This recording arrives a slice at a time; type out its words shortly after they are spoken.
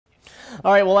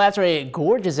All right, well, after a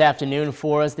gorgeous afternoon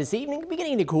for us this evening,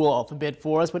 beginning to cool off a bit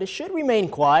for us, but it should remain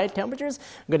quiet. Temperatures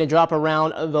are going to drop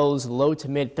around those low to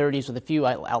mid 30s with a few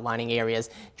outlining areas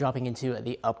dropping into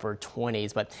the upper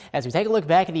 20s. But as we take a look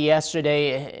back at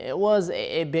yesterday, it was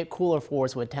a bit cooler for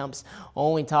us with temps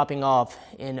only topping off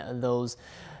in those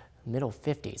middle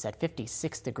 50s at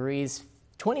 56 degrees.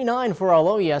 29 for our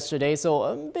low yesterday, so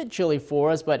a bit chilly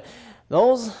for us, but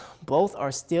those both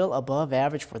are still above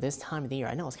average for this time of the year.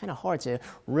 I know it's kind of hard to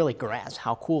really grasp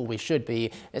how cool we should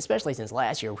be, especially since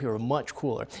last year we were much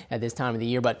cooler at this time of the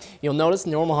year. But you'll notice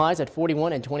normal highs at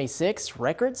 41 and 26,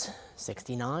 records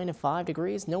 69 and 5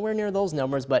 degrees, nowhere near those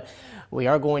numbers, but we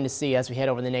are going to see as we head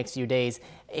over the next few days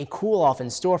a cool off in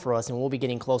store for us, and we'll be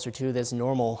getting closer to this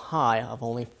normal high of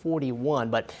only 41.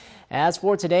 But as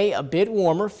for today, a bit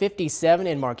warmer, 57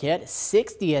 in Marquette,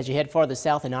 60 as you head farther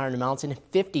south in Iron Mountain,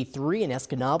 53 in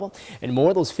Escanaba, and more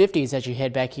of those 50s as you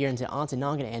head back here into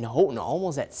Ontonagon and Houghton,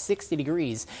 almost at 60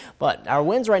 degrees. But our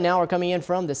winds right now are coming in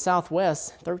from the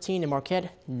southwest, 13 in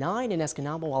Marquette, 9 in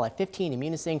Escanaba, while at 15 in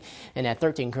Munising, and at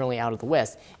 13 currently out of the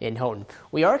west in Houghton.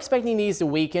 We are expecting these to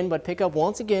weaken, but pick up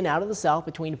once again out of the south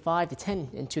between 5 to 10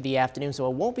 into the afternoon, so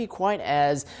it won't be quite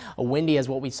as windy as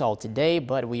what we saw today,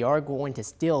 but we are going to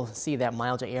still see that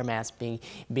milder air mass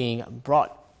being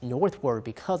brought northward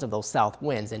because of those south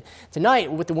winds. And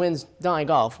tonight, with the winds dying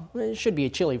off, it should be a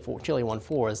chilly one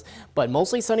for us, but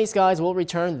mostly sunny skies will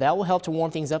return. That will help to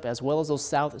warm things up, as well as those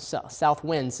south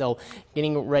winds, so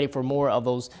getting ready for more of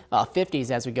those 50s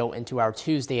as we go into our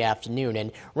Tuesday afternoon.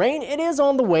 And rain, it is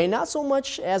on the way, not so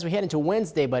much as we head into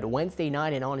Wednesday, but Wednesday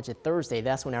night and on into Thursday,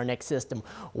 that's when our next system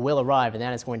will arrive, and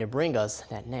that is going to bring us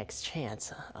that next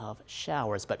chance of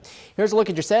showers. But here's a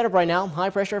look at your setup right now. High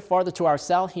pressure farther to our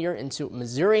south here into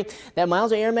Missouri. That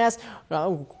milder air mass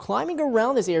climbing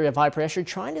around this area of high pressure,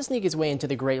 trying to sneak its way into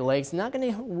the Great Lakes. Not going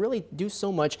to really do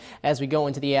so much as we go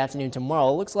into the afternoon tomorrow.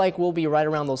 It looks like we'll be right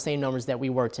around those same numbers that we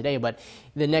were today, but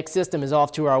the next system is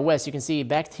off to our west. You can see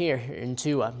back here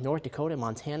into North Dakota,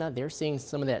 Montana, they're seeing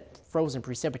some of that frozen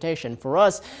precipitation. For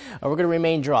us, we're going to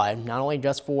remain dry, not only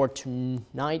just for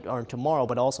tonight or tomorrow,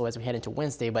 but also as we head into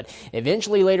Wednesday. But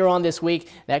eventually later on this week,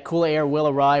 that cooler air will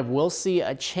arrive. We'll see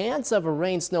a chance of a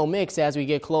rain-snow mix as we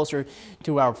get closer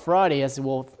to our Friday, as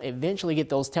we'll eventually get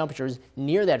those temperatures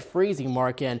near that freezing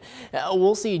mark, and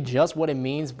we'll see just what it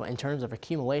means in terms of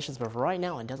accumulations. But for right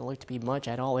now, it doesn't look to be much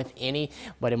at all, if any,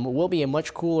 but it will be a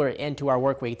much cooler end to our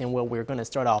work week than what we're going to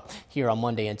start off here on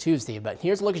Monday and Tuesday. But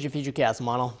here's a look at your futurecast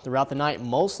model. Throughout the night,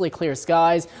 mostly clear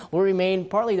skies will remain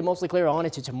partly to mostly clear on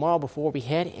into tomorrow before we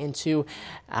head into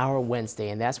our Wednesday,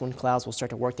 and that's when clouds will start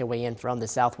to work their way in from the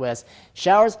southwest.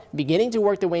 Showers beginning to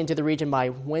work their way into the region by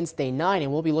Wednesday night,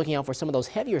 and we'll be looking out for some of those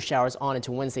heavier showers on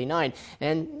into Wednesday night,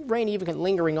 and rain even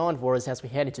lingering on for us as we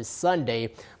head into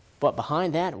Sunday. But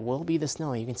behind that will be the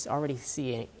snow. You can already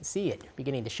see it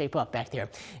beginning to shape up back there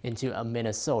into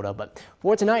Minnesota. But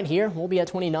for tonight here, we'll be at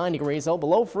 29 degrees, so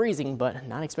below freezing, but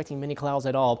not expecting many clouds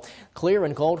at all. Clear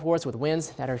and cold for us with winds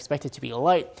that are expected to be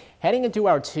light. Heading into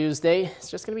our Tuesday,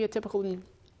 it's just going to be a typical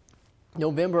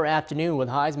November afternoon with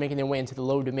highs making their way into the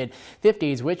low to mid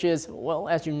 50s, which is, well,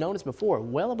 as you noticed before,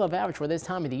 well above average for this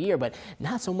time of the year, but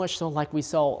not so much so like we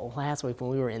saw last week when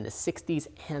we were in the 60s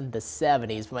and the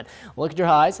 70s. But look at your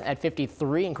highs at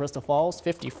 53 in Crystal Falls,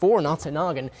 54 in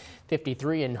Ontonagon,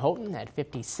 53 in Houghton, at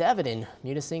 57 in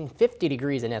Munising, 50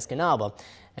 degrees in Escanaba,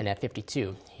 and at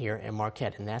 52 here in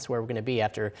Marquette. And that's where we're going to be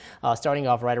after starting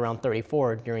off right around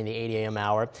 34 during the 8 a.m.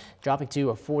 hour, dropping to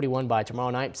a 41 by tomorrow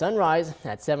night. Sunrise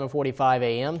at 7:45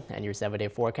 a.m. and your 7-day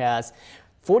forecast.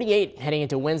 48 heading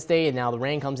into Wednesday, and now the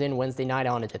rain comes in Wednesday night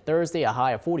on into Thursday, a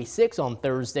high of 46 on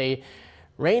Thursday.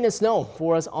 Rain and snow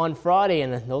for us on Friday,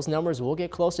 and those numbers will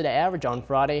get closer to average on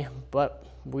Friday, but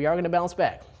we are going to bounce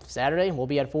back. Saturday, we'll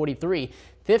be at 43,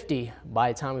 50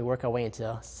 by the time we work our way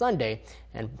into Sunday,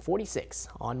 and 46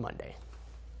 on Monday.